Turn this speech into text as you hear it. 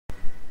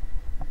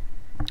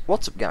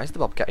What's up guys, the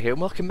Bobcat here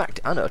and welcome back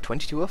to Anno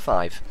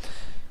 2205.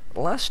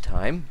 Last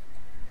time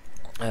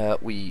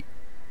we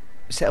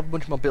set up a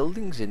bunch more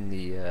buildings in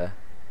the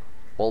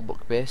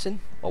Walbrook Basin,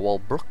 or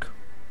Walbrook.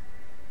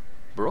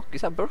 Brook?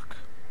 Is that Brook?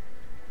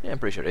 Yeah, I'm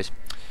pretty sure it is.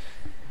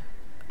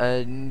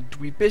 And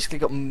we basically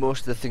got most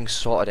of the things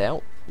sorted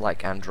out,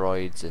 like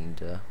androids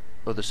and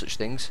other such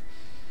things.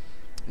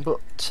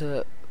 But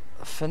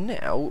for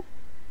now,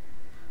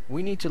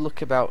 we need to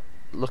look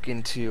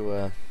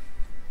into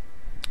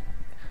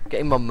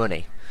getting more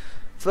money.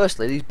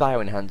 Firstly, these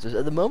bioenhancers,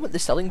 at the moment they're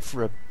selling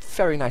for a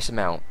very nice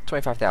amount,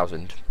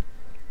 25,000,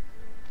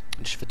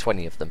 just for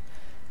 20 of them.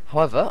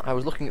 However, I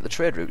was looking at the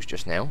trade routes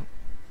just now,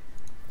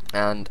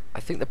 and I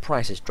think the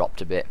price has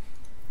dropped a bit.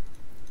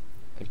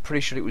 I'm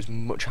pretty sure it was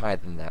much higher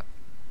than that.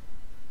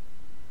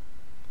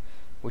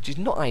 Which is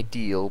not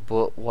ideal,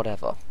 but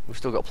whatever. We've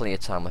still got plenty of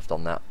time left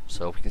on that,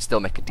 so we can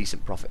still make a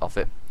decent profit off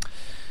it.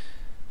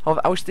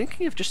 However, I was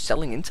thinking of just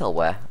selling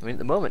Intelware. I mean, at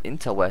the moment,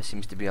 Intelware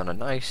seems to be on a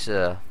nice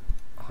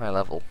high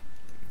level.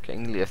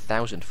 Getting nearly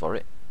 1,000 for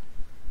it.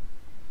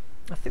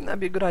 I think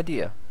that'd be a good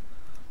idea.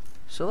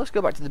 So let's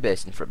go back to the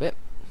basin for a bit.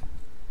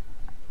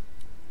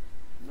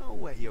 No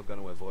way you're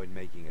going to avoid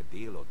making a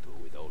deal or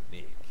two with old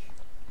Nick.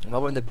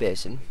 While we're in the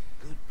basin...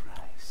 Good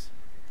price.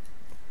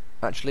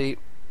 Actually,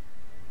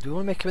 do we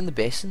want to make him in the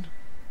basin?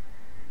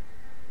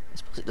 I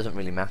suppose it doesn't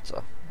really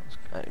matter.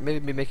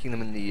 Maybe making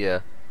them in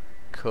the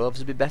coves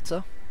would be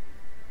better.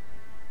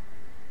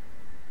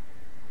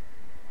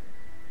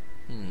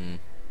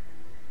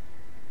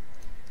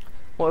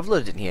 Well, I've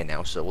loaded in here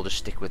now, so we'll just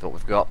stick with what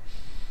we've got.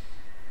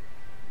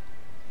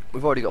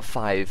 We've already got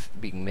 5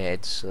 being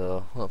made,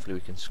 so hopefully we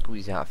can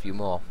squeeze out a few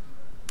more.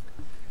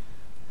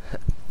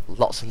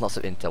 Lots and lots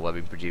of intel were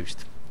being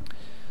produced.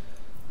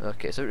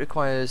 Okay, so it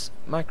requires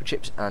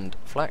microchips and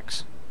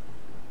flax.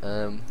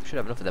 Should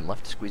have enough of them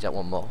left to squeeze out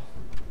one more.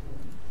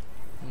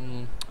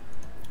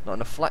 Not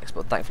enough flax,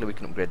 but thankfully we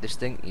can upgrade this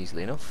thing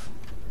easily enough.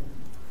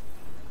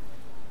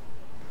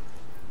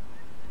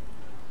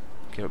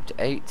 Okay, up to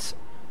 8.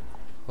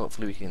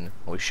 Hopefully we can,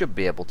 or we should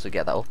be able to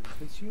get that up.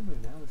 Consumer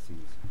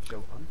analyses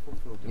show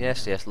unfulfilled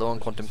Yes, low on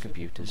quantum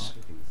computers.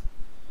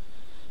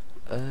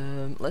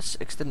 Let's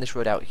extend this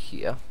road out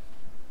here.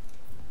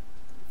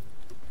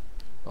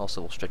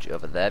 Also, we'll stretch it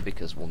over there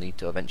because we'll need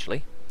to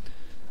eventually.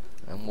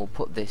 And we'll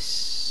put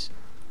this...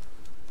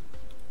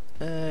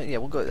 yeah,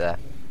 we'll go there.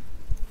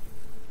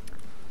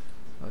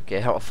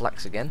 Okay, out of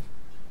flax again.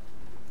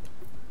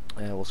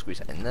 We'll squeeze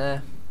that in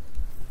there.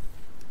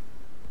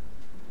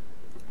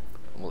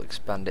 We'll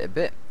expand it a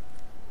bit.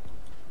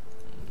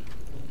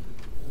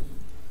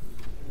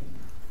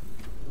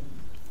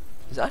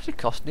 Does it actually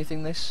cost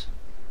anything, this?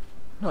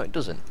 No, it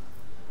doesn't.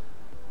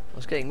 I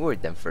was getting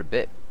worried then for a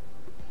bit.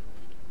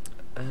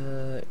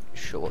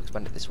 Sure, we'll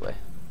expand it this way.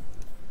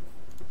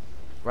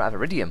 Right, I have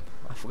iridium.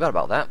 I forgot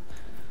about that.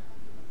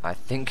 I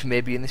think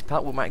maybe in this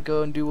part we might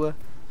go and do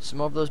some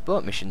more of those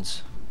boat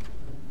missions.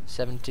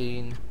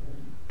 17,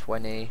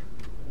 20,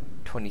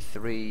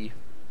 23...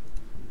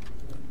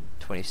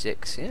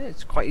 26. Yeah,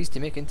 it's quite easy to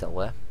make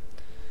Intelware.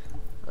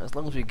 As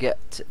long as we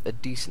get a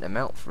decent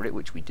amount for it,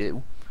 which we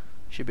do,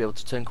 should be able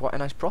to turn quite a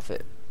nice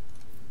profit.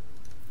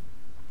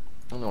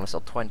 I only want to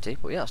sell 20,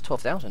 but yeah, that's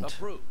 12,000.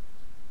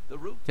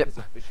 Yep,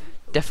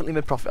 definitely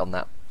made profit on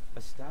that.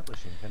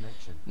 Establishing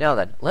connection. Now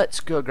then, let's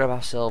go grab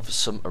ourselves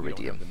some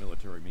iridium. The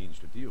military means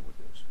to deal with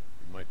this.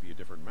 It might be a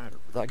different matter.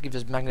 That gives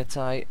us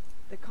magnetite.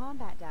 The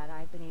combat data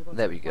I've been able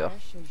There to we go. acquire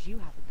shows you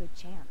have a good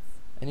chance.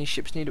 Any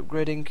ships need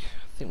upgrading?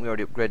 I think we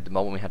already upgraded them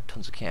all when we had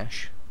tons of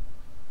cash.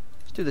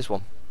 Let's do this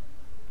one.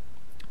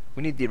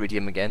 We need the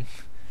iridium again.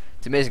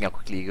 It's amazing how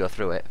quickly you go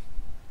through it.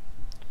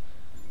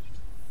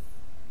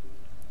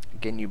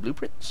 Again, new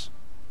blueprints.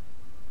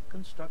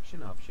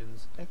 Construction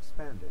options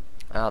expanded.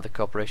 Ah, the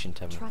corporation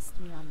terminal. Trust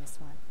me on this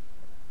one.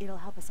 It'll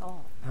help us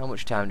all. How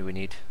much time do we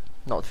need?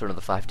 Not for another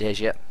 5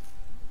 days yet.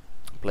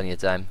 Plenty of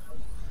time.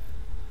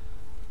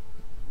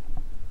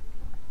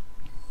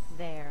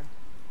 There.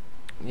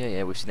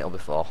 Yeah, we've seen it all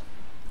before.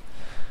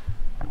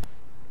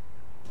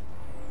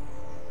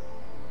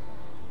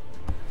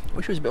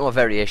 Wish there was a bit more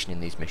variation in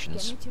these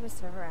missions. Get me to a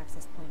server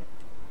access point.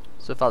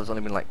 So far there's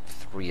only been like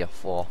 3 or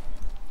 4.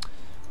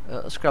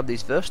 Let's grab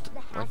these first,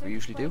 like we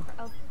usually do.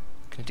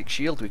 Kinetic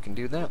shield, we can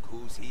do that.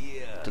 Who's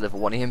here? Deliver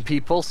 1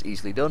 EMP pulse,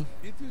 easily done.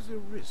 It is a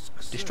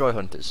risk, sir. Destroy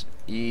hunters,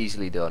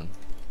 easily done.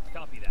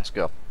 Copy that. Let's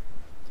go.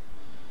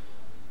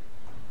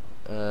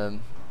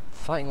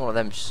 Fighting one of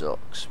them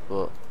sucks,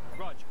 but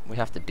Roger. we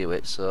have to do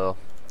it, so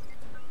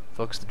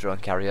focus the drone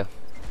carrier.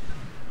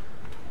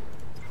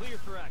 Clear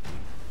for action.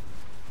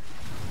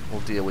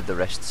 We'll deal with the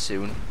rest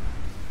soon.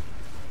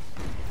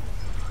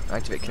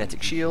 Activate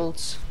kinetic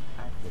shields.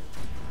 Active.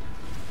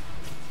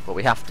 But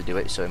we have to do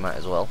it, so we might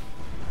as well.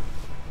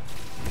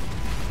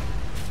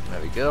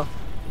 There we go.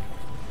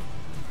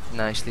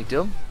 Nicely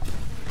done.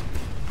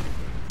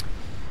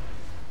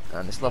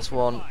 And this last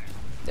one,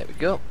 there we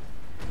go.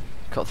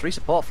 Got 3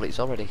 support fleets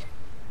already.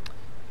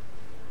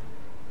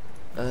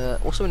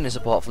 Also in the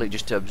support fleet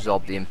just to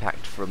absorb the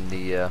impact from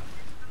the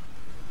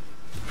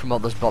from all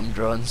those bomb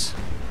drones.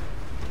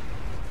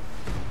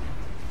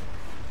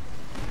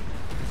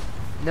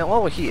 Now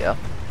while we're here,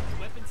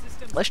 Weapon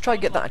systems let's try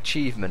and get that online.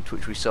 achievement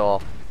which we saw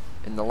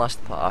in the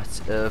last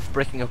part of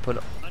breaking up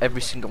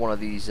every single one of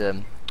these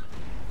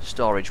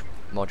storage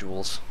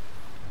modules.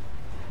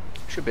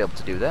 Should be able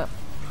to do that.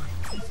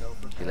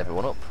 Heal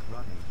everyone up.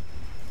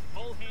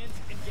 All hands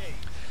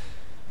engaged.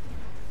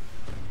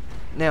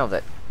 Now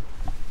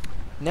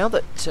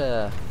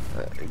that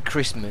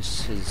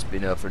Christmas has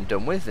been over and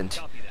done with, and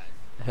Copy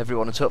that.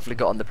 everyone has hopefully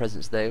gotten the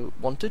presents they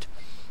wanted,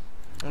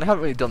 and I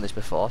haven't really done this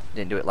before,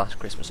 didn't do it last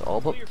Christmas at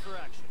all, but Clear for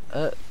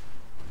action.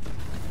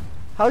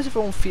 how does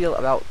everyone feel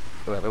about,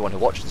 or everyone who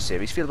watched the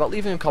series, feel about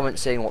leaving a comment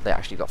saying what they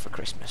actually got for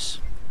Christmas?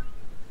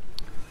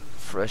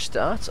 For a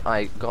start,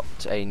 I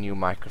got a new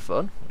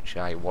microphone, which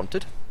I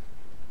wanted,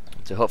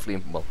 to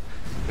hopefully, well,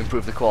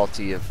 improve the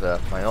quality of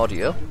my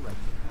audio,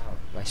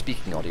 my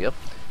speaking audio,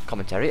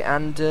 commentary,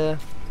 and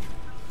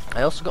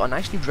I also got a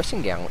nice new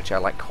dressing gown, which I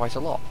like quite a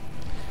lot.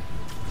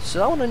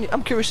 So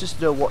I'm curious as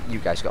to know what you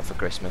guys got for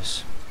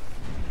Christmas.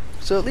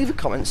 So leave a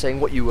comment saying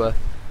what you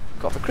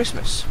got for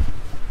Christmas,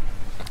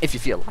 if you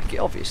feel like it,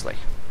 obviously.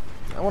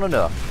 I want to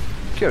know.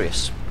 I'm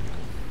curious.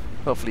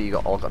 Hopefully you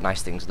all got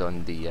nice things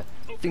done, the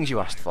things you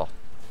asked for.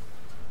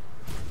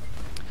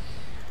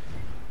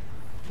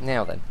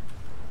 Now then,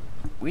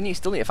 we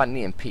still need to find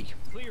an EMP,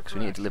 because we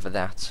need to deliver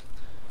that.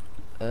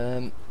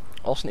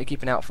 Also need to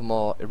keep an eye out for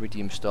more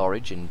iridium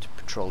storage and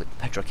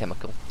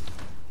petrochemical.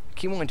 I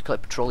keep wanting to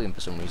collect petroleum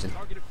for some reason.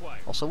 Target acquired.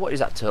 Also, what is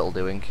that turtle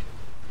doing?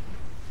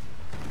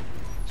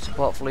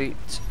 Support fleet,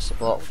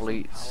 support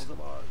fleet.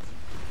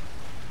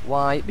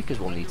 Why? Because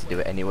we'll need to do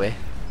it anyway.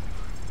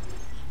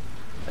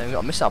 And we've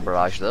got a missile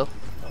barrage though.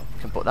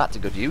 Can put that to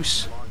good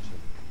use.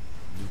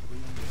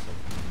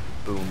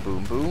 Boom,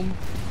 boom, boom.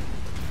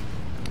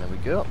 There we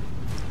go.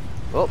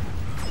 Oh,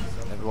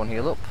 everyone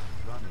heal up.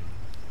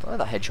 Don't let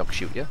that hedgehog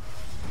shoot you.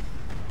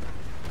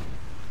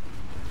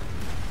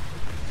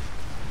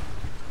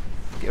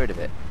 Get rid of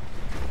it.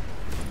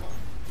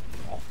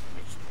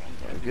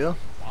 There we go.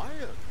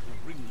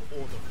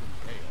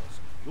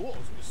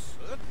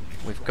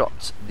 We've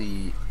got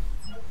the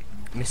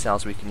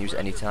missiles we can use at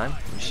any time.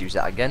 Just use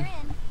that again.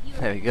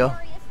 There we go.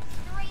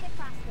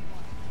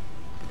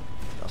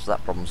 That's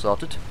that problem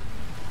sorted.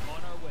 On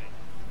our way.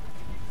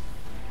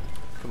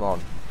 Come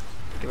on.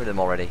 Get rid of them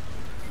already.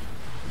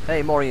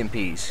 Hey, more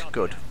EMPs.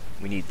 Good.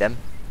 We need them.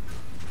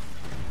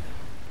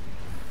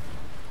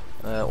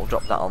 We'll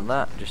drop that on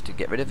that, just to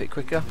get rid of it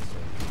quicker.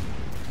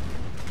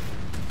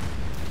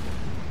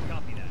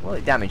 Copy that. Well,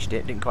 it damaged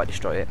it, didn't quite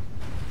destroy it.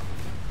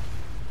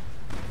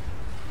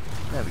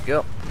 There we go.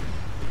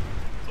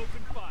 Open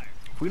fire.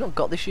 Have we not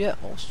got this yet?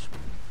 What's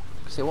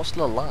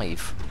still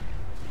alive?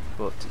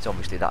 But it's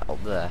obviously that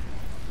up there.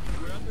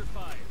 We're under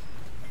fire.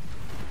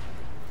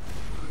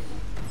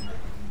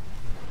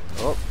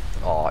 Oh,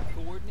 I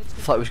Coordinates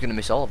thought I was going to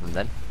miss all of them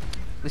then.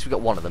 At least we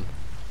got one of them.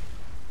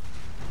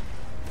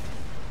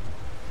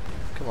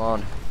 Come on.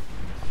 It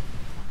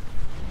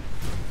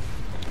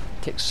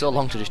takes so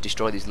long to just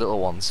destroy these little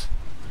ones.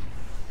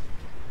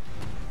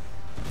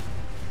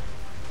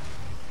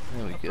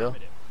 There we go.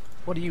 affirmative.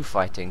 What are you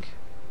fighting?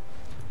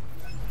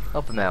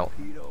 Help him out.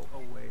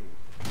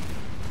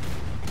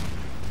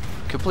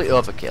 Complete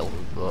overkill,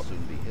 but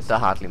that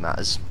hardly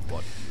matters.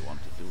 What do you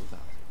want to do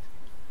about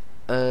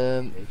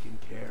it? Taking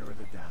care of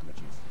the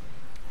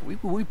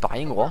damages. Were we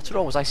buying water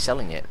or was I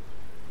selling it?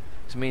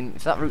 'Cause, I mean,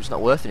 if that route's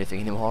not worth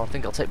anything anymore, I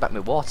think I'll take back my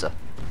water.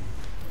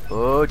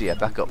 Oh dear,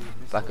 back up,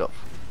 back up.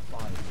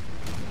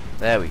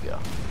 There we go.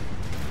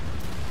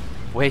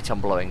 Wait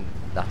on blowing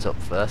that up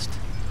first.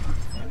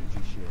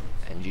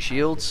 Energy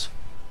shields.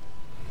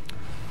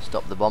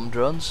 Stop the bomb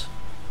drones.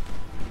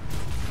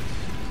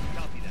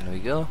 Copy that. There we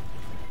go.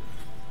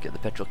 Get the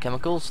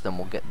petrochemicals, then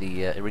we'll get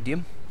the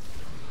iridium.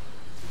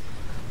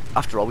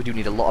 After all, we do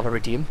need a lot of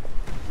iridium.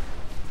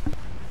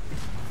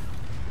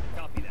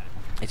 Copy that.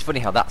 It's funny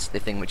how that's the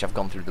thing which I've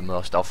gone through the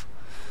most of.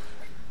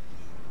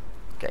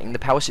 Getting the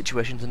power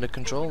situations under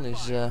control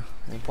is an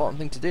important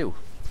thing to do.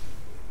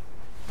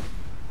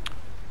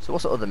 So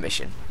what's the other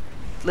mission?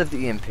 Deliver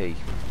the EMP.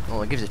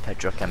 Well, it gives us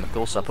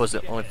petrochemicals, so I suppose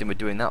the only thing we're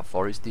doing that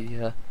for is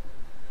the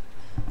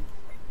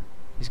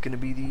is going to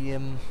be the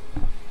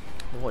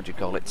what do you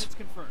call it? Coordinates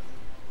confirmed.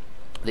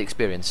 The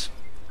experience.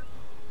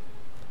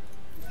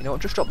 You know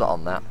what? Just drop that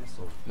on that.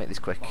 Make this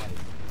quick.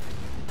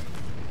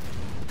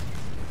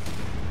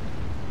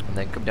 And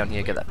then come down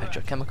here, get that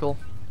petrochemical.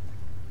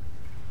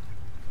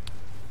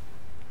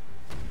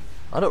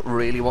 I don't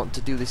really want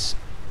to do this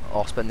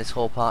or spend this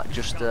whole part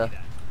just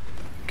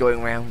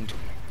going around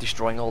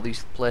destroying all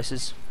these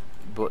places,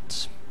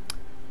 but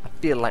I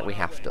feel like we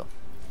have to.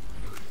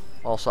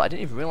 Also, I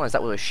didn't even realise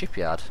that was a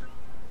shipyard.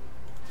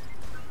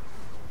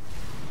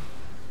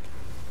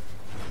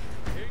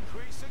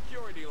 Increase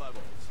security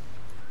levels.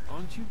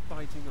 Aren't you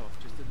biting off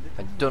just a little?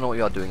 I don't know what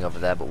you're doing over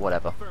there, but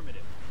whatever.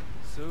 Affirmative.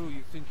 So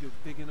you think you're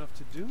big enough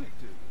to do it,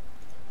 do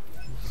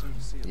you? So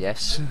to see it.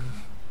 Yes.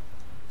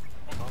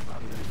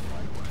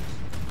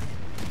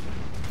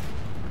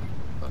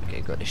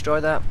 Okay, go destroy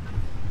that.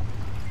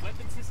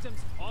 Weapon systems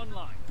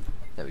online.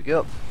 There we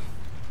go.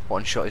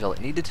 One shot is all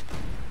it needed.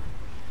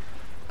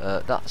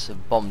 That's a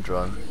bomb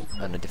drone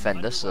and a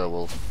defender, so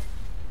we'll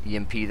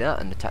EMP that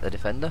and attack the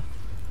defender.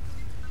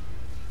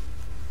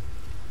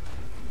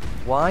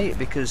 Why?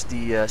 Because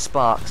the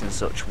sparks and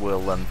such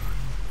will,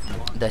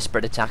 their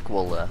spread attack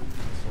will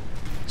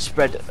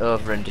spread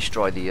over and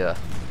destroy the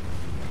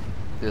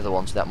other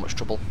ones without much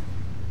trouble.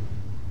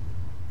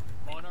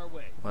 On our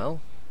way.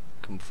 Well,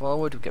 come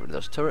forward, we'll get rid of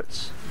those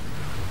turrets.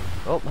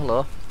 Oh,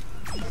 hello.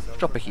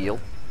 Drop a heal.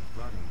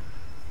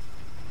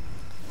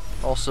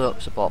 Also,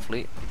 support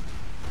fleet.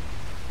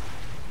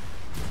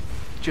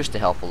 Just to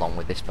help along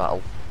with this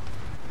battle.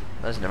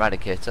 There's an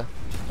eradicator.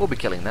 We'll be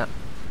killing that.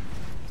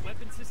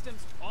 Weapon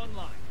systems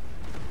online.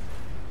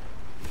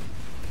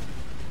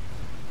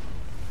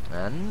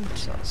 And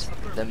that's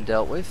them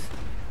dealt with.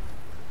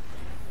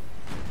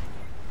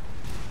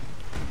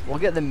 We'll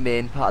get the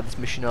main part of this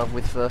mission over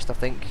with first, I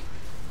think.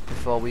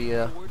 Before we,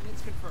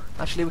 Coordinates confirmed.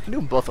 actually, we can do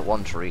them both at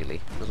once,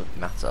 really. Doesn't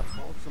matter.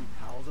 Called some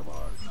pals of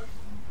ours.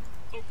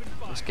 Open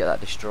fire. Let's get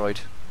that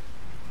destroyed.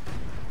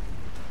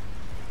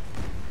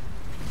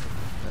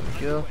 There we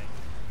go. Underway.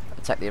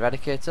 Attack the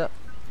eradicator.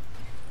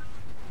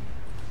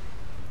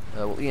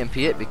 We'll EMP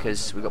it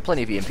because we've got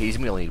plenty of EMPs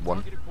and we only need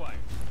one. Target acquired.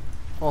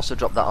 Also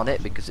drop that on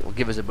it because it will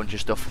give us a bunch of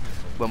stuff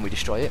when we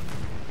destroy it.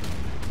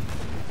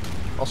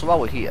 Also, while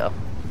we're here...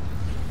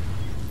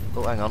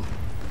 Oh, hang on.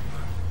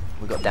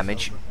 We got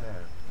damage.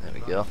 There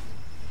we go.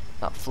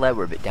 That flare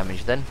were a bit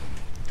damaged then.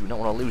 Do not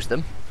want to lose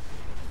them.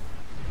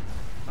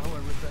 Our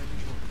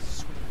revenge will be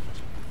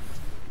swift.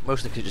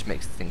 Mostly because it just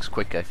makes things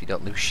quicker if you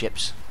don't lose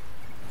ships.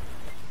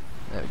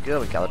 There we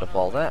go, we gathered up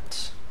all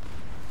that.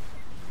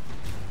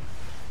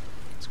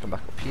 Let's come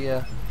back up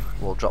here.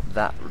 We'll drop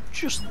that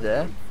just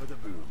there. For the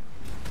boom.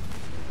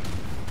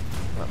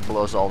 That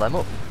blows all them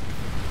up.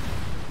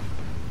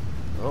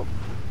 Oh.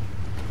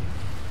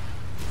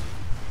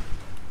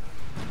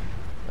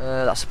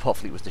 That support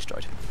fleet was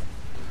destroyed.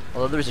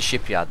 Although there is a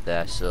shipyard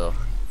there, so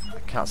I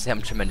can't say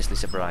I'm tremendously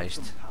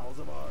surprised. Pals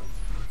of ours.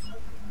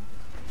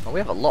 Oh, we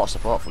have a lot of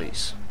support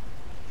fleets.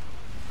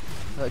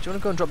 Do you want to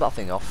go and drop that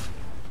thing off?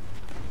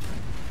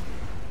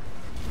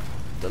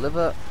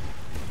 Deliver.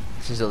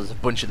 Since there's a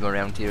bunch of them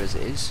around here as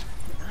it is.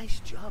 Nice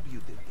job you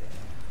did there.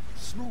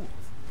 Smooth,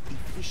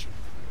 efficient.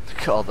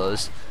 Look at all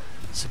those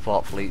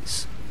support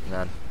fleets.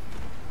 Man,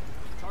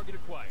 Target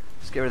acquired.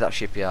 let's get rid of that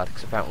shipyard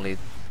because apparently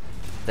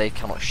they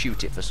cannot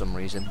shoot it for some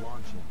reason.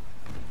 Launching.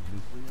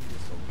 Nuclear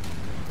missile.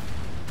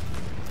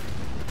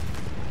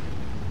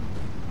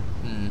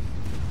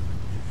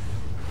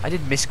 I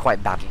did miss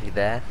quite badly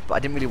there, but I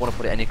didn't really want to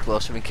put it any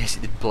closer in case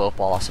it did blow up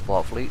all our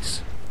support fleets.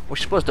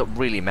 Which I suppose don't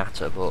really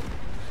matter, but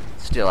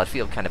still I'd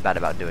feel kind of bad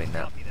about doing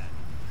that. Copy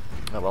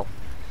that. Oh well.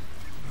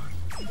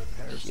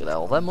 Heal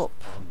all them up.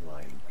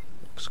 Online.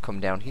 Let's come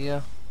down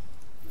here.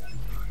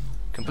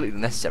 Completely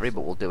necessary,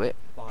 but we'll do it.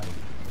 Body.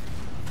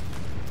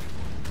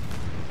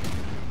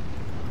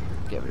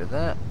 Get rid of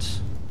that.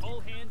 All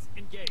hands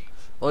engage.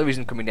 The only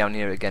reason coming down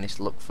here again is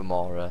to look for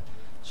more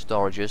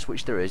storages,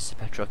 which there is,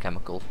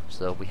 petrochemical,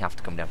 so we have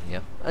to come down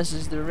here. As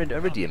is the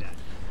iridium.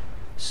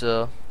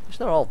 So, it's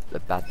not all a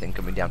bad thing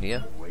coming down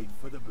here. Wait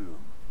for the boom.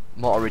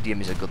 More iridium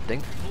is a good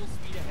thing. Full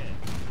speed ahead.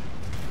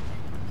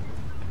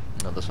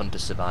 No, those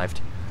hunters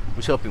survived.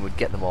 Was hoping we'd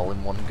get them all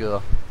in one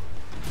go.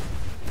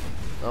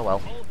 Oh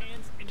well. All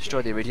hands engage.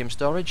 Destroy the iridium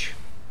storage.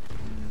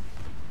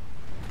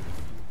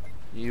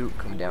 You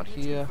come down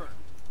Coordinates here. confirmed.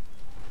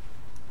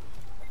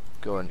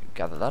 Go and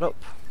gather that up.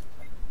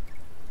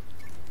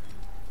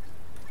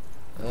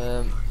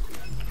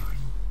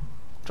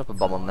 Drop a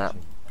bomb on that.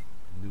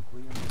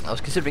 Nuclear missile. I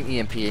was considering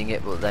EMPing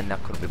it, but then I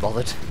couldn't be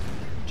bothered.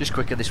 Just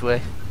quicker this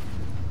way.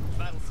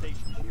 Battle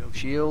station.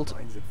 Shield.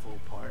 Mine's at full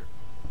part.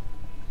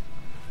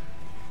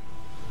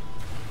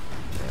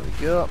 There we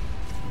go.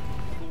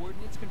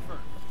 Coordinates confirmed.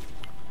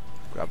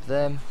 Grab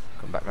them.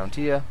 Come back round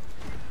here.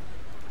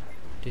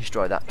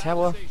 Destroy that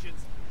Battle tower.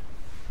 stations.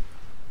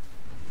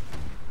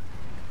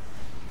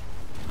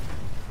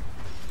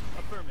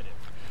 Affirmative.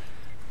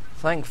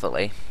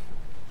 Thankfully,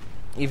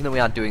 even though we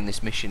are doing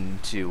this mission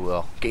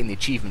to, getting the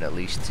achievement at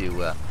least, to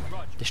Roger.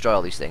 destroy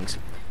all these things,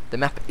 the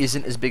map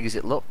isn't as big as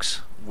it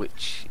looks,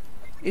 which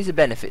is a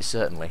benefit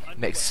certainly. It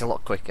makes us a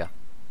lot quicker.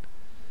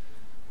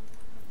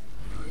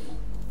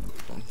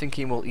 I'm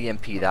thinking we'll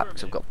EMP that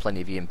because I've got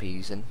plenty of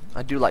EMPs, and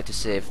I do like to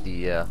save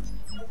the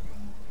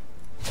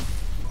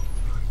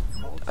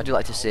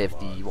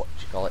what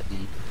do you call it,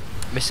 the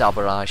missile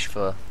barrage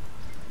for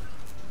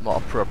more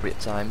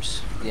appropriate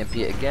times. EMP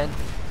it again.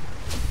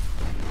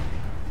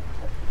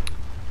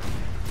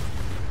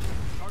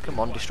 Come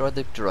on, destroy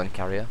the drone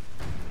carrier.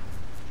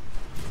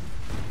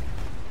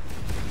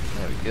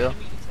 There we go.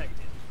 Enemy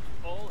detected.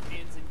 All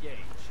hands engage.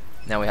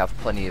 Now we have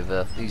plenty of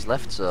these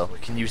left, so we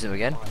can use them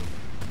again.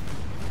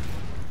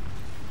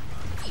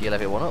 Heal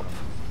everyone up.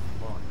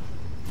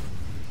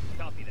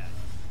 Copy that.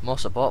 More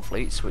support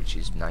fleets, which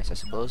is nice, I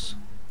suppose.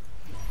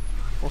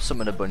 We'll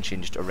summon a bunch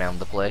in just around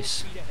the place.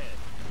 Speed ahead.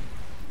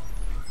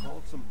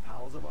 Called some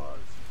pals of ours.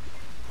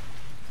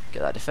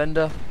 Get that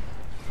defender.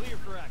 Clear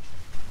for action.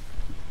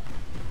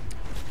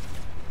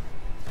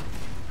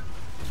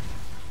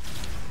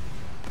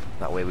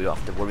 That way we don't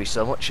have to worry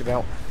so much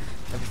about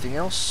everything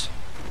else.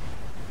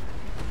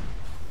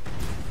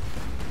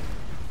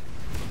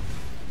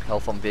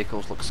 Health on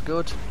vehicles looks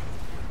good.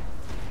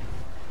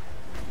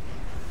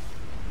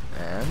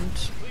 And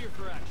Clear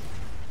for action.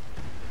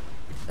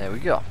 there we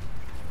go.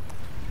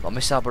 Got a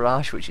missile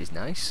barrage, which is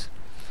nice.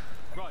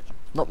 Roger.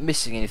 Not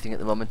missing anything at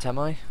the moment, am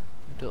I? I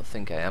don't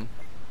think I am.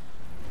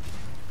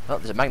 Oh,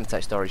 there's a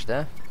magnetite storage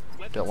there.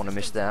 Weapon Don't want to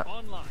miss systems that.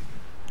 Online.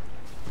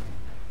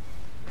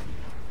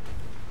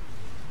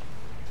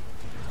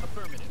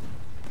 Affirmative.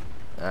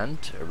 And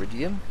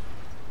iridium.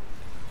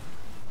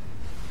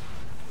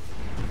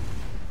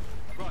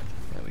 Roger.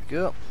 There we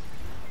go.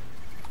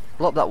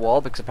 Blow up that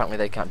wall because apparently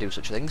they can't do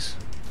such things.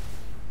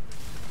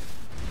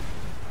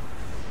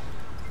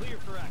 Clear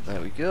for action.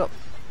 There we go.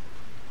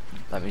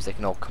 That means they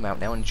can all come out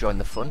now and join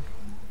the fun.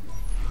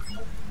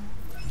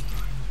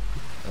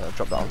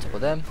 Drop that on top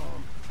of them.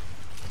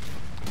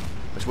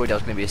 I was worried I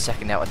was going to be a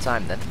second out of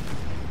time then.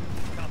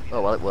 Copy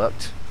Oh well, it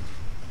worked.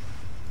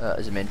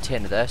 There's a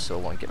maintainer there, so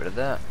I want to get rid of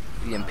that.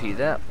 EMP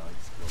that.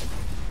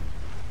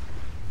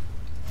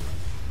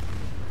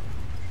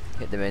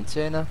 Hit the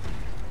maintainer.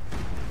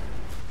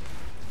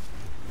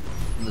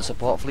 And the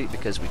support fleet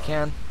because we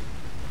can.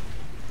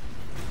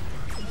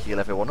 Heal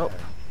everyone up.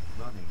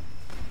 Running.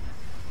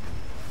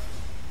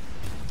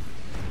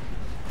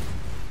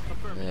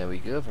 Affirmative. There we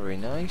go, very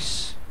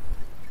nice.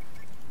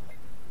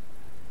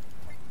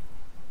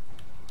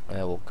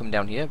 We'll come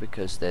down here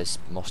because there's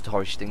more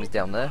storage things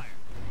down there.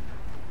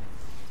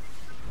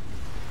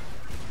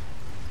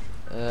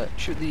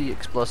 Shoot the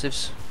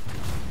explosives.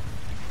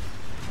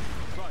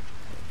 Roger.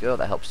 Go,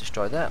 that helps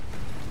destroy that.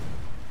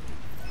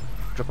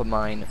 Drop a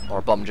mine or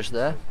a bomb just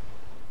there.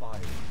 Fire.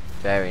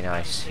 Very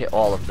nice. Hit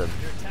all of them.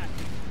 They're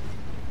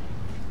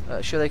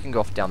attacking. Sure, they can go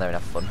off down there and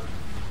have fun.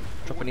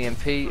 Drop an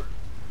EMP,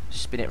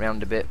 spin it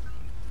round a bit.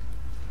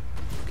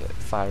 Go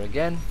fire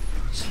again.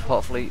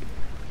 Support fleet,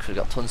 because we've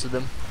got tons of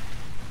them.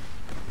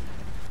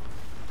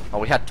 Oh,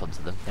 we had tons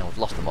of them. Now we've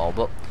lost them all,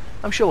 but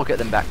I'm sure we'll get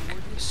them back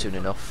soon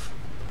enough.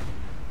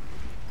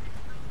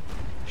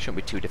 Shouldn't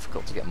be too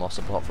difficult to get more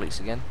support fleets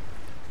again.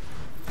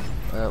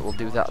 We'll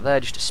do that there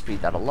just to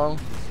speed that along.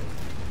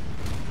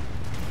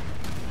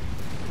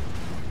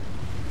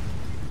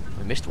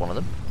 We missed one of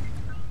them.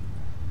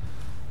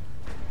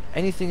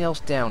 Anything else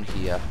down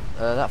here?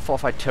 That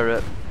fortified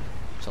turret.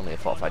 It's only a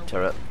fortified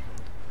turret.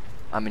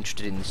 I'm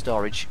interested in the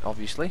storage,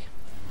 obviously.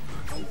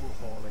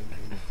 Overhauling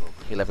in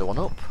progress. Heal everyone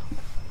up.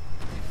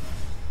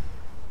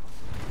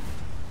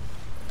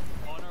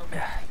 On our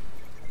way.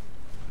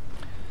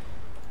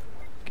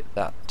 Get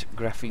that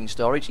graphene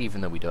storage,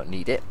 even though we don't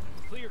need it.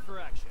 Clear for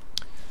action.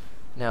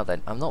 Now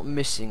then, I'm not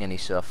missing any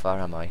so far,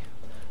 am I?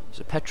 There's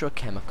a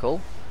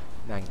petrochemical,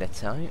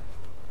 magnetite,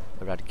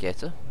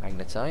 eradicator,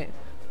 magnetite,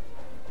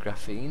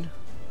 graphene.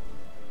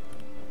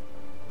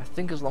 I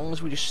think as long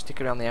as we just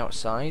stick around the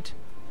outside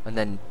and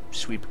then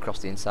sweep across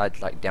the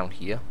inside like down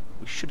here,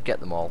 we should get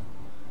them all.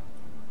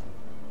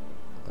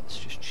 Let's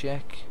just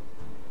check.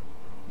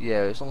 Yeah,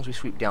 as long as we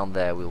sweep down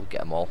there, we'll get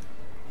them all.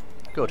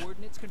 Good.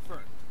 Coordinates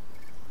confirmed.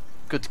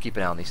 Good to keep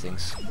an eye on these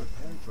things. Repair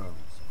drones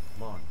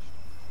launched.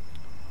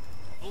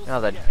 Full Now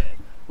then, speed ahead.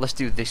 let's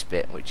do this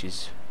bit, which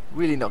is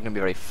really not going to be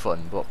very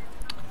fun, but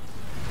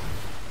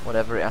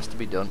whatever, it has to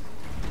be done.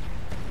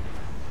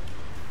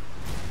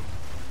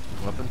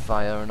 Open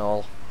fire and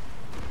all.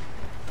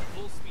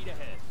 Full speed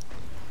ahead.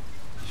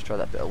 Let's try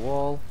that bit of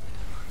wall.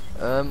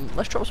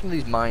 Let's drop some of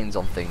these mines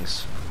on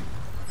things.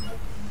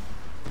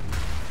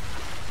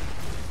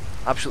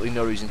 Absolutely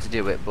no reason to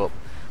do it, but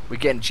we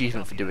get an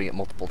achievement for doing it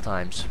multiple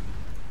times.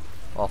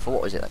 Or for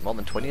what is it, like more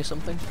than 20 or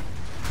something?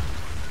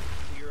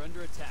 We are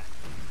under attack.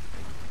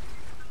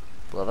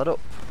 Blow that up.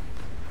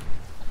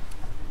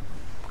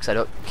 Because I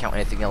don't count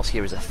anything else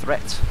here as a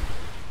threat.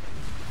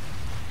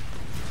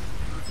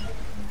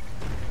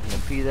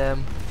 EMP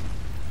them.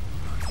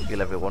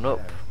 Heal everyone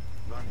up.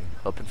 Running.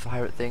 Open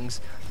fire at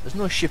things. There's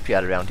no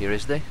shipyard around here,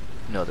 is there?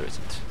 No, there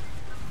isn't.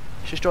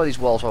 Let's destroy these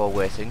walls while we're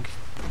waiting.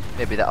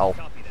 Maybe that'll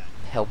Copy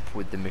that. help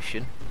with the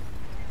mission.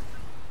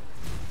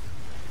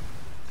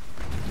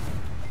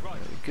 Roger.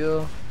 There we go.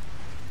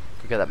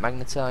 Go get that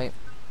magnetite.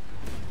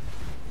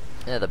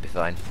 Yeah, that'd be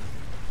fine.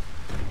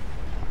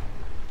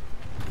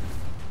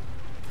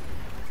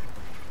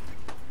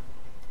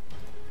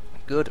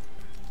 Good.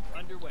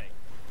 Underway.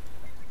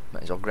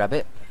 Might as well grab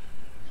it.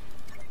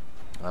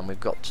 And we've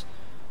got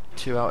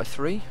 2 out of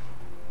 3.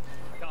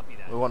 Copy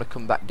that. We want to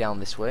come back down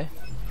this way.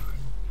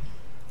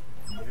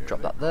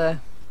 Drop that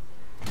there.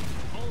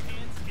 All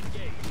hands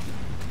engaged.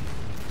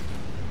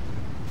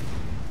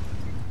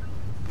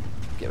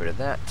 Get rid of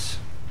that.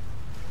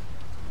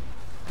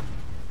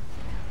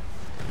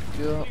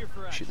 There we go. Clear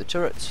for Shoot the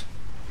action. turret.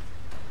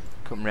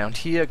 Come round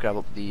here, grab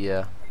up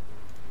the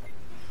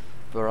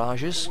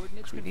barrages,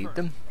 because we need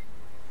them.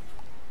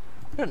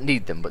 We don't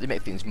need them, but they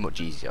make things much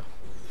easier.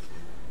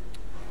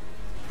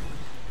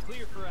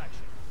 Clear for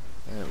action.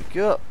 There we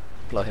go.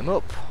 Blow him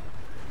up.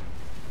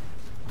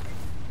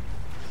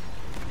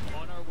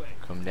 On our way.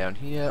 come down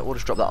here. We'll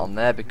just drop that on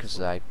there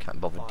because I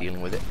can't bother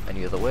dealing with it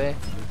any other way.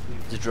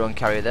 There's a drone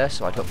carrier there,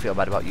 so I don't feel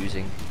bad about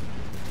using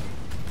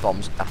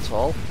bombs at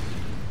all.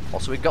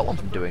 Also, we got one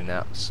from doing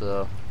that,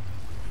 so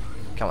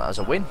count that as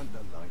a win. And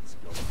the lights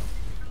go out.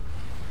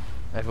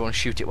 Everyone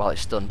shoot it while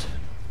it's stunned.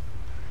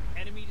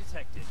 Enemy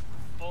detected.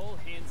 All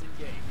hands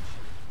engaged.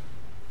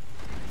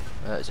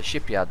 There's a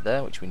shipyard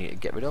there, which we need to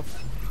get rid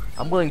of.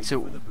 I'm willing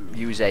to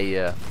use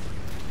a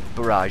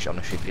barrage on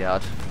a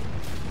shipyard.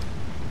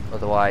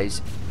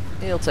 Otherwise,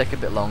 it'll take a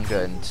bit longer,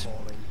 and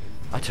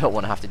I don't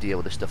want to have to deal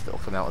with the stuff that will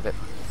come out of it.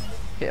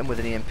 Hit him with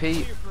an EMP.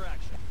 Clear for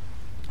action.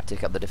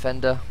 Take out the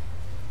defender.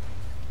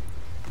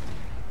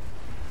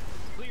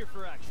 Clear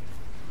for action.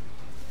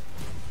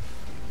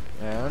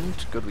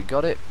 And good, we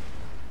got it.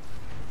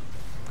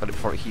 Got it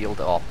before it healed,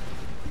 or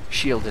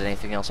shielded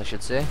anything else, I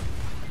should say.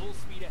 Full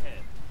speed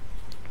ahead.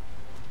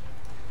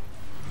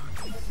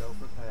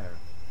 Self-repair.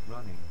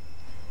 Running.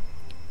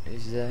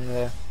 Is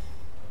there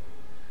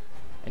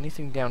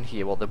anything down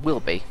here? Well, there will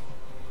be,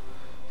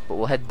 but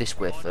we'll head this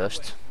way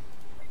first.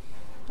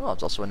 Oh,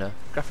 there's also a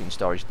graphene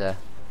storage there.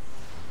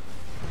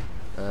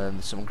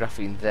 There's some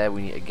graphene there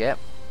we need to get.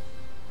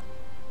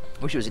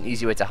 Wish it was an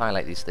easy way to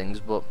highlight these things,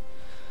 but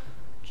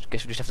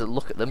guess we just have to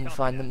look at them and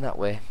find them that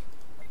way.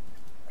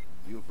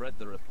 You've read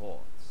the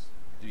reports.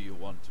 Do you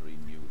want to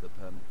renew the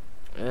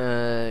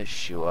permit?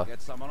 Sure.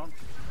 Get someone on?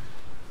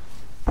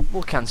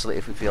 We'll cancel it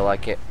if we feel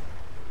like it.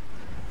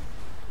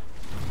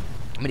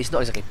 I mean, it's not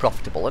exactly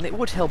profitable, and it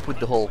would help with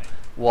the whole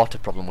water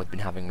problem we've been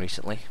having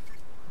recently.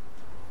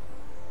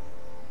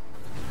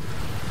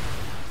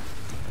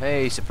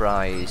 Hey,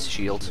 surprise,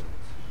 shield.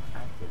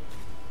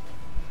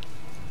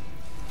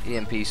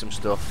 EMP some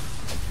stuff.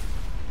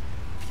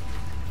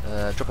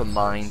 Drop a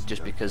mine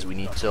just because we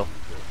need to.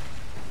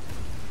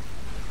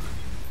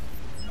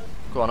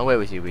 Go on, away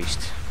with you,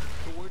 Beast.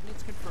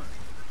 Coordinates confirmed.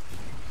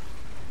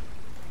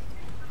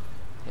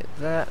 Hit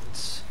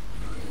that.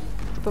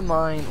 Drop a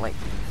mine like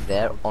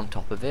there on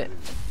top of it.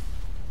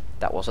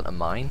 That wasn't a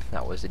mine,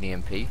 that was an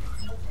EMP.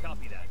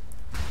 Copy that.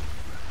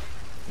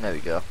 There we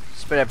go.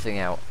 Spread everything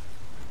out.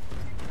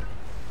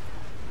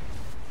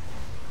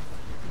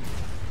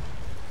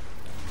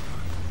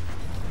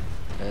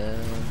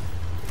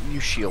 You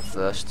shield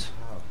first.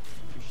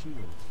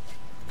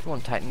 Come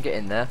on, Titan, get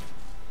in there.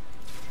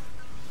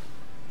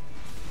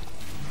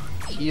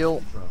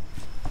 Heal. There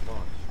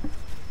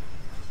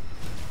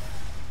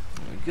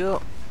we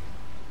go.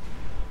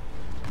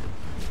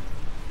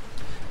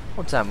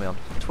 What time are we on?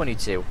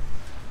 22.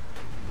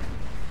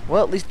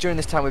 Well, at least during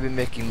this time we've been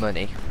making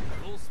money.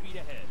 Full speed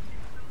ahead.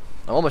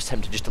 I'm almost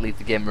tempted just to leave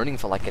the game running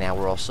for like an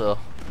hour or so,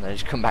 and then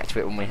just come back to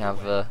it when we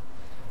have a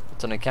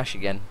ton of cash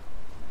again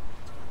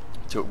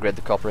to upgrade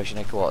the corporation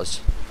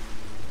headquarters.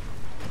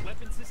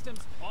 Weapon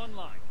systems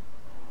online.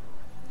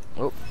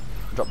 Oh,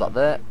 drop that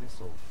there.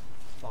 Missile.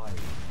 Fire.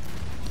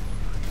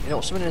 You know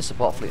what, someone in a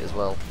support fleet as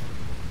well.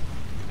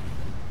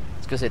 I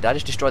was gonna say, did I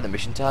just destroy the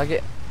mission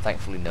target?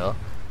 Thankfully no.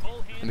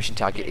 All hands The mission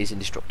target engaged. is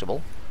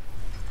indestructible.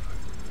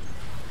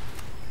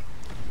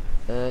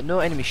 No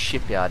enemy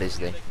shipyard, is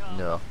there?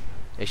 No.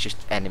 It's just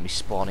enemies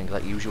spawning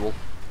like usual.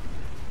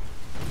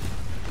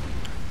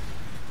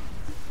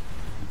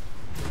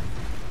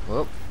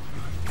 Well,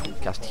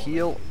 cast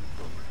heal.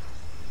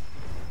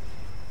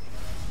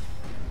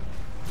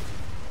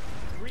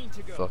 Green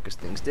to go. Focus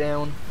things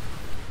down.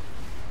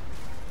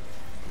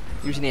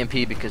 Using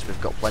EMP because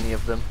we've got plenty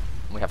of them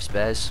and we have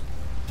spares.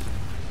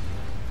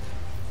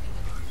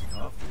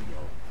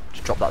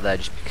 Just drop that there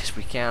just because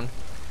we can.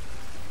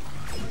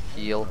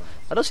 Heal.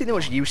 I don't see that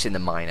much use in the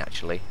mine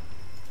actually.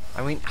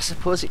 I mean, I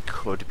suppose it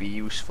could be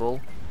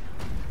useful,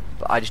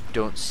 but I just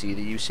don't see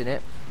the use in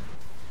it.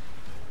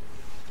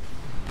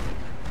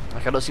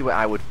 Like, I don't see where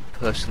I would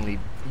personally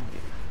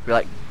be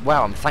like,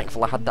 wow, I'm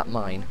thankful I had that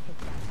mine.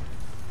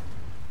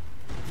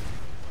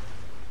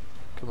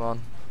 Come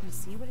on, You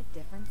see what a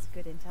difference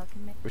good intel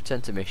can make?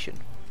 return to mission.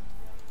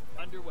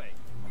 Underway.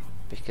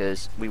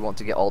 Because we want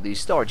to get all these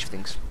storage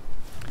things.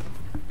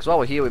 Because while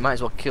we're here, we might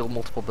as well kill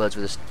multiple birds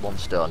with one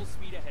stone. Full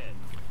speed ahead.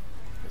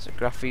 There's a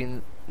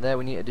graphene there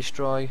we need to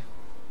destroy.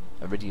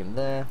 Iridium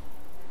there.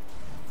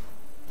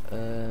 If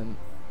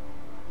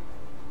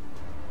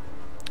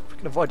we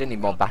can avoid any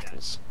more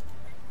battles,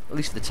 at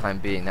least for the time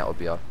being, that would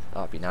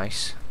be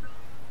nice.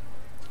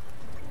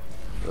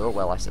 Oh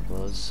well, I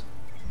suppose.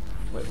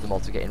 Wait for them all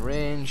to get in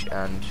range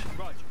and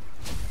Roger.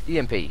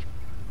 EMP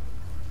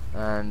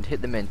and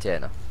hit the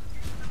maintainer.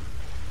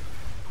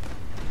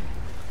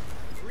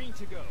 Green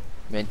to go.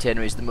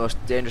 Maintainer is the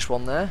most dangerous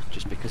one there,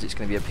 just because it's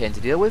going to be a pain to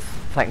deal with.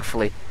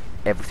 Thankfully,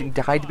 everything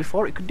died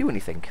before it could do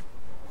anything.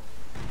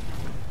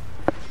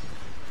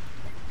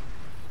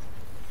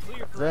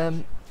 Clear for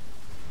Them.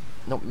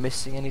 Not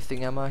missing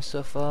anything, am I,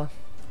 so far?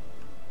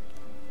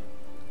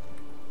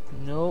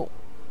 No.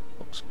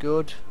 Looks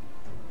good.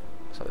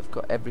 So we've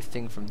got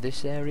everything from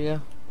this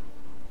area.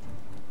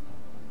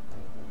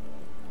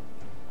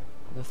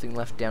 Nothing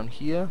left down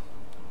here.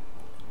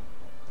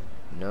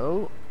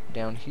 No.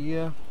 Down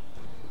here.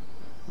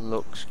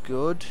 Looks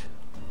good.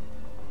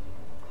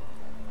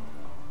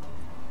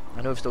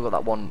 I know we've still got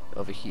that one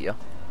over here.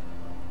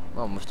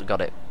 Oh, must have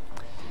got it.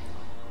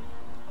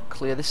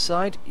 Clear this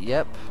side.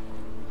 Yep.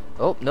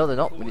 Oh, no they're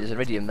not. There's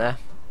iridium there.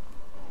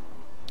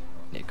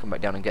 Need to come back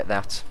down and get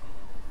that.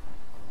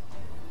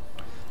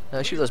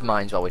 Shoot those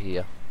mines while we're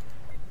here.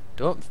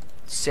 Don't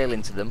sail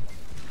into them.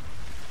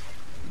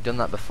 You've done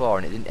that before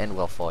and it didn't end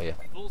well for you.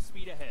 Full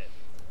speed ahead.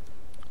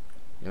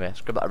 Anyway, let's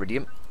grab that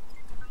iridium.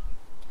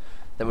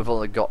 Then we've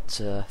only got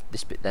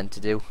this bit then to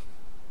do.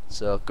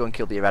 So go and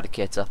kill the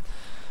Eradicator.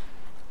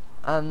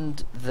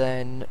 And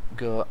then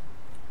go...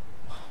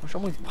 What's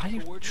wrong with... Why are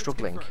you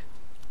struggling?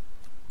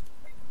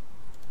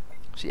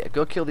 So yeah,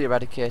 go kill the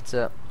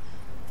Eradicator.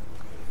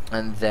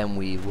 And then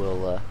we will...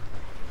 well,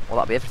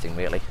 that'll be everything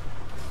really.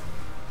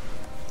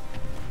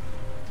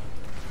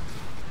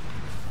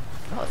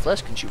 Oh, the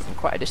flares can shoot from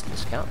quite a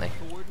distance, can't they?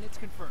 Coordinates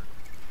confirmed.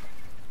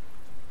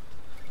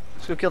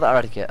 Let's go kill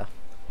that Eradicator.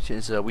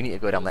 Since we need to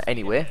go down there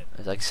anyway,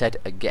 as I said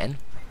again,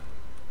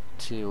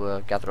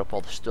 to gather up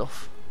all the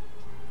stuff.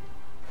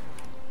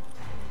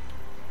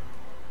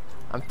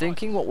 I'm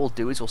thinking what we'll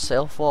do is we'll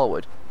sail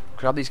forward,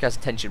 grab these guys'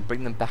 attention,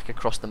 bring them back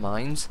across the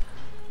mines,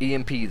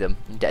 EMP them,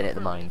 and detonate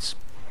the mines.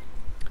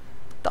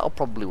 That'll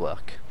probably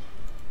work.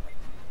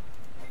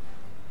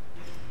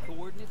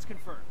 Coordinates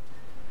confirmed.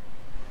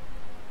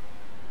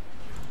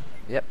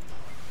 Yep.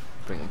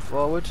 Bring them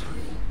forward.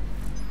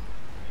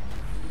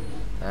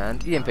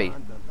 And EMP.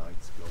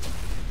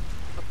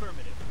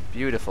 Affirmative.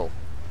 Beautiful.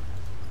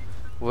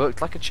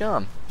 Worked like a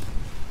charm.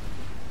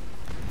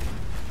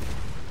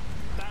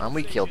 And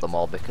we killed them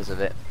all because of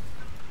it.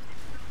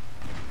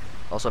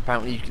 Also,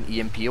 apparently you can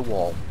EMP a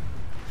wall.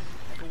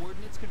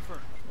 Coordinates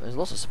confirmed. There's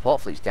lots of support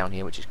fleets down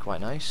here, which is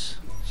quite nice.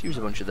 Let's use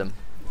a bunch of them.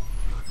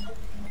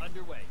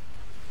 Underway.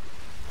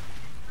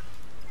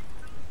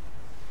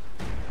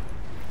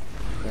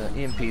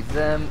 EMP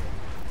them.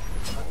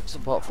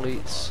 Support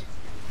fleets.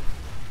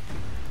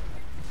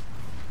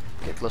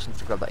 Get close enough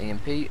to grab that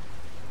EMP.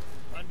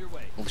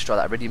 Underway. We'll destroy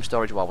that iridium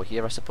storage while we're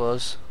here, I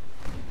suppose.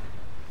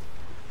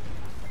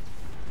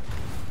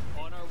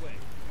 On our way.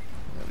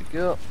 There we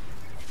go.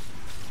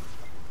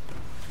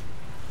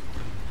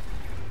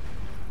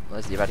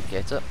 There's the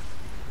Eradicator.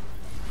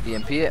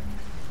 EMP it.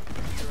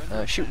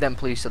 Shoot them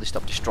please so they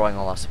stop destroying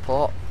all our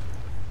support.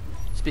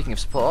 Speaking of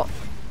support,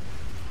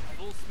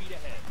 Full speed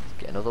ahead.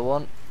 get another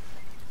one.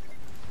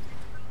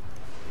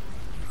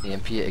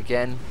 EMP it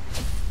again.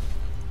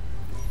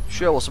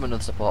 Sure, we'll summon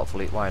another support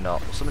fleet, why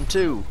not? We'll summon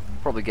two.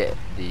 Probably get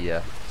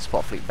the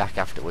support fleet back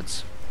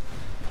afterwards.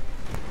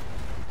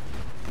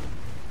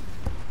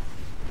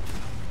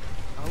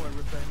 Our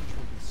revenge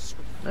will be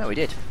swift. No, we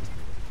did.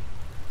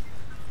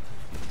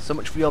 So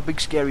much for your big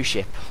scary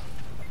ship.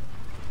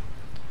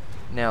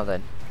 Now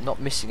then, not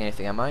missing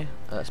anything, am I?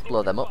 Let's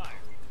blow them up.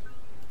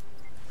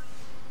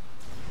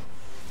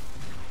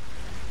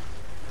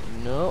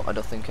 No, I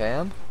don't think I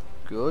am.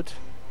 Good.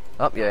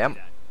 Oh, yeah, I am.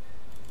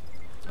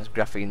 There's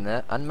graphene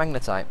there, and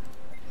magnetite.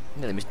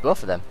 Nearly missed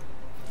both of them.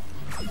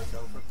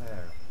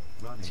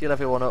 Let's heal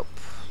everyone up.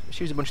 Let's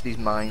use a bunch of these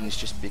mines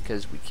just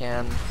because we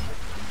can.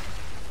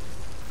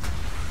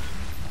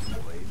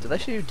 Do they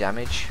actually do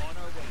damage?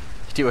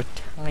 They do a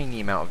tiny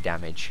amount of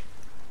damage.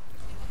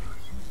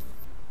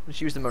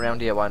 Let's use them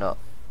around here, why not?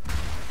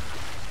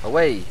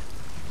 Away!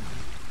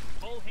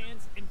 All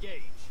hands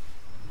engage.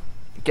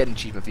 Get an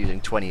achievement for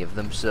using 20 of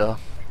them, so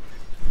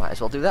might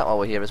as well do that while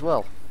we're here as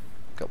well.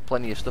 Got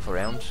plenty of stuff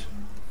around.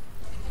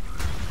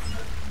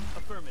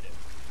 Affirmative.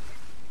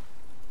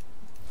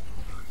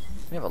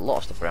 We have a lot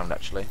of stuff around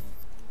actually.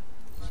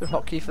 Is there a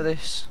hotkey for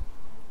this?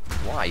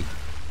 Why?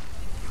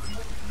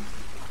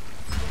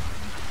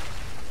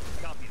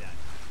 Copy that.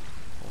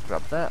 We'll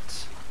grab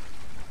that.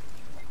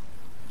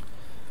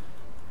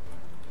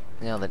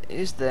 Now then,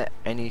 is there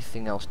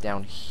anything else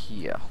down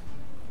here?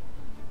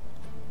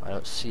 I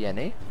don't see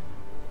any.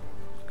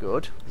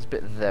 Good. There's a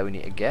bit there we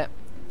need to get.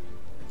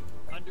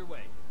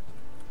 Underway.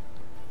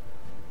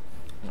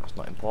 That's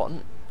not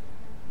important.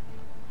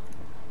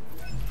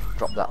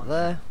 Drop that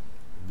there.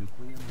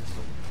 Nuclear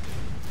missile.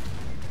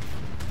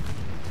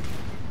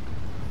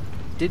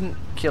 Didn't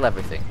kill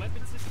everything,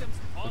 Weapon systems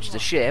which is a online.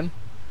 shame.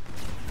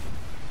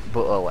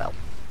 But oh well.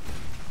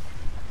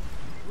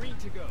 Green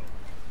to go.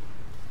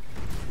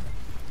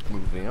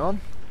 Moving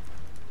on.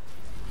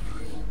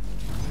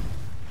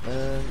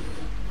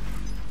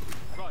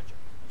 Roger.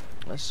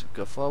 Let's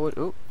go forward.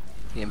 Oh,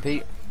 EMP.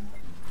 Is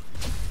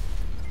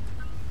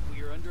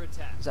We are under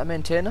attack. that a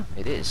maintainer?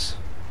 It is.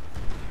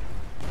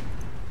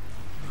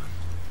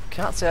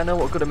 Can't say I know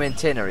what good a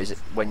maintainer is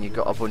when you've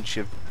got a bunch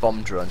of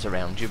bomb drones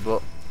around you,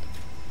 but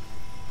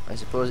I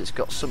suppose it's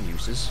got some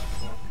uses.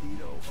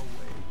 Torpedo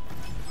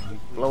away.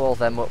 Blow all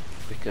them up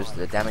because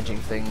they're damaging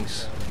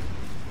things.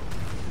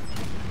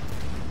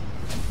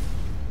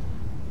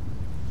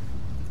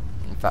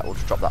 In fact, we'll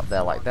just drop that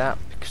there like that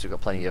because we've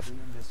got plenty of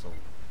Nuclear missile.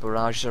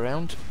 barrages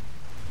around.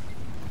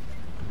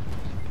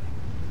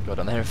 Go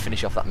down there and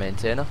finish off that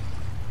maintainer.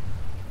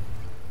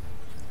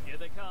 Here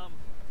they come.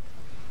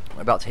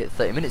 We're about to hit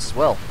 30 minutes as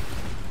well.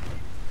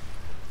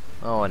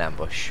 Oh, an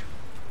ambush.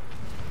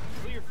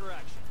 Clear for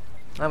action.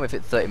 and we've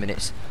hit 30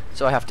 minutes,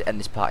 so I have to end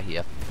this part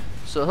here.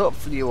 So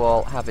hopefully you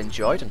all have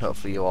enjoyed, and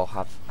hopefully you all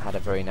have had a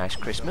very nice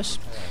Christmas.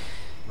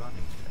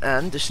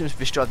 And as soon as we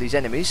destroy these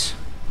enemies,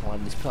 I'll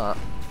end this part.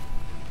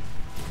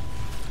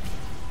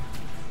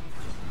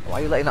 Why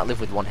are you letting that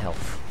live with 1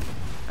 health?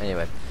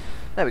 Anyway,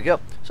 there we go.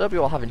 So I hope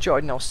you all have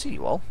enjoyed, and I'll see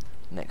you all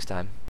next time.